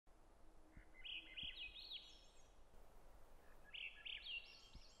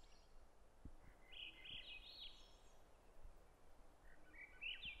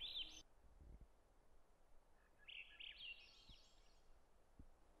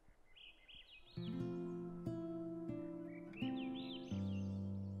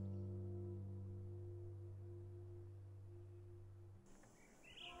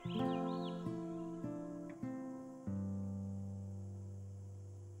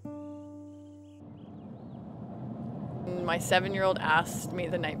My 7-year-old asked me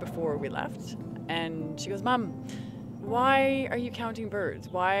the night before we left, and she goes, "Mom, why are you counting birds?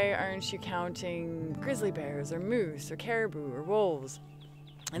 Why aren't you counting grizzly bears or moose or caribou or wolves?"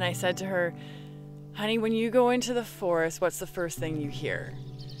 And I said to her, "Honey, when you go into the forest, what's the first thing you hear?"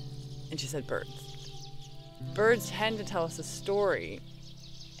 And she said, "Birds." Birds tend to tell us a story,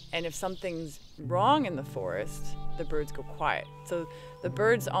 and if something's wrong in the forest, the birds go quiet. So the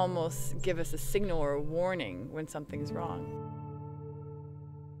birds almost give us a signal or a warning when something's wrong.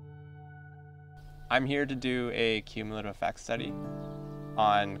 I'm here to do a cumulative effects study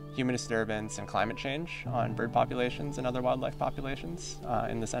on human disturbance and climate change on bird populations and other wildlife populations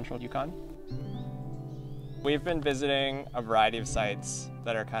in the central Yukon. We've been visiting a variety of sites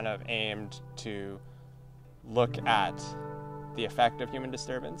that are kind of aimed to look at the effect of human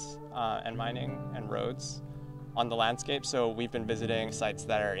disturbance and mining and roads on the landscape. So we've been visiting sites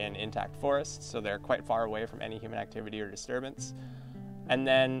that are in intact forests, so they're quite far away from any human activity or disturbance. And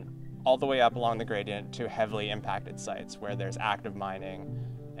then all the way up along the gradient to heavily impacted sites where there's active mining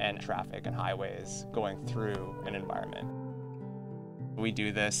and traffic and highways going through an environment. We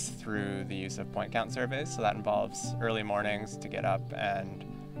do this through the use of point count surveys, so that involves early mornings to get up and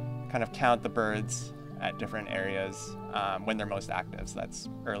kind of count the birds at different areas when they're most active. So that's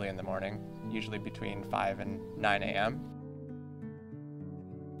early in the morning, usually between 5 and 9 a.m.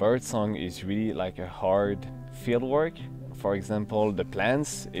 Birdsong is really like a hard field work. For example, the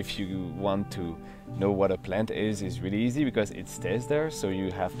plants, if you want to know what a plant is really easy because it stays there, so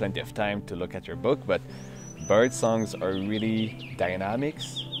you have plenty of time to look at your book. But bird songs are really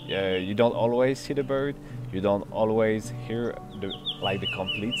dynamics. You don't always see the bird, you don't always hear the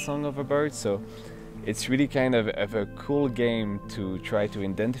complete song of a bird, so it's really kind of a cool game to try to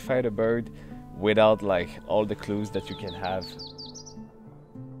identify the bird without like all the clues that you can have.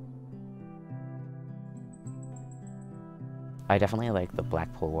 I definitely like the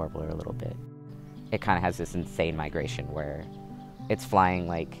blackpoll warbler a little bit. It kind of has this insane migration where it's flying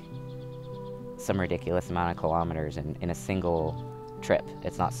like some ridiculous amount of kilometers in a single trip.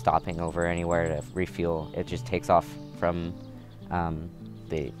 It's not stopping over anywhere to refuel. It just takes off from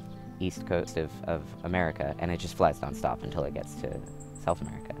the east coast of America, and it just flies nonstop until it gets to South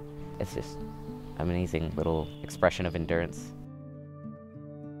America. It's just an amazing little expression of endurance.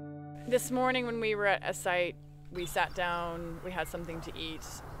 This morning when we were at a site, we sat down, we had something to eat,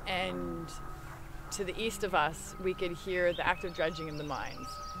 and to the east of us, we could hear the active dredging in the mines,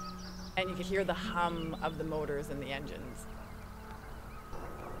 and you could hear the hum of the motors and the engines.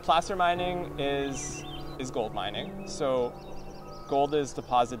 Placer mining is gold mining. So gold is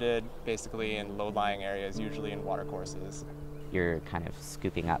deposited basically in low-lying areas, usually in watercourses. You're kind of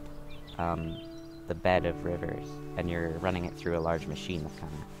scooping up the bed of rivers, and you're running it through a large machine that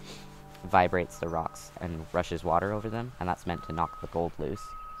kind of vibrates the rocks and rushes water over them, and that's meant to knock the gold loose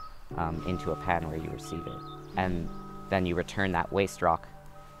into a pan where you receive it. And then you return that waste rock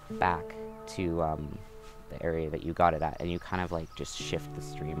back to the area that you got it at, and you kind of like just shift the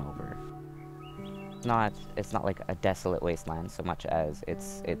stream over. It's not like a desolate wasteland so much as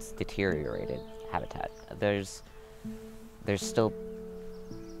it's deteriorated habitat. There's still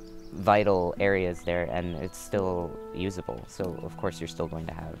vital areas there, and it's still usable. So of course you're still going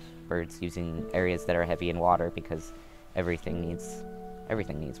to have birds using areas that are heavy in water because everything needs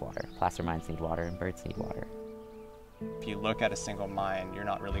water. Placer mines need water, and birds need water. If you look at a single mine, you're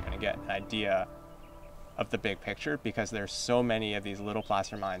not really going to get an idea of the big picture because there's so many of these little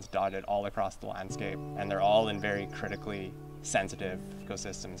placer mines dotted all across the landscape, and they're all in very critically sensitive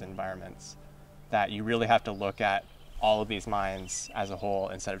ecosystems and environments that you really have to look at all of these mines as a whole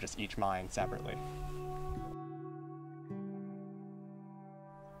instead of just each mine separately.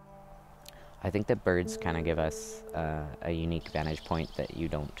 I think that birds kind of give us a unique vantage point that you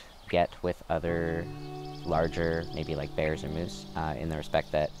don't get with other larger, maybe like bears or moose, in the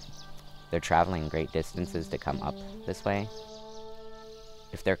respect that they're traveling great distances to come up this way.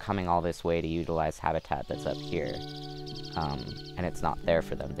 If they're coming all this way to utilize habitat that's up here, and it's not there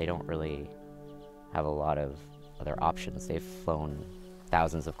for them, they don't really have a lot of other options. They've flown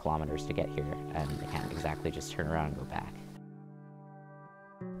thousands of kilometers to get here, and they can't exactly just turn around and go back.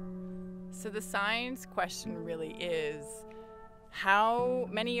 So the science question really is, how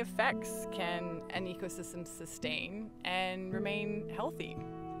many effects can an ecosystem sustain and remain healthy?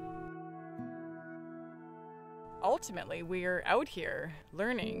 Ultimately, we're out here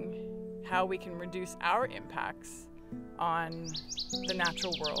learning how we can reduce our impacts on the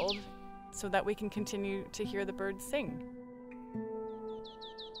natural world so that we can continue to hear the birds sing.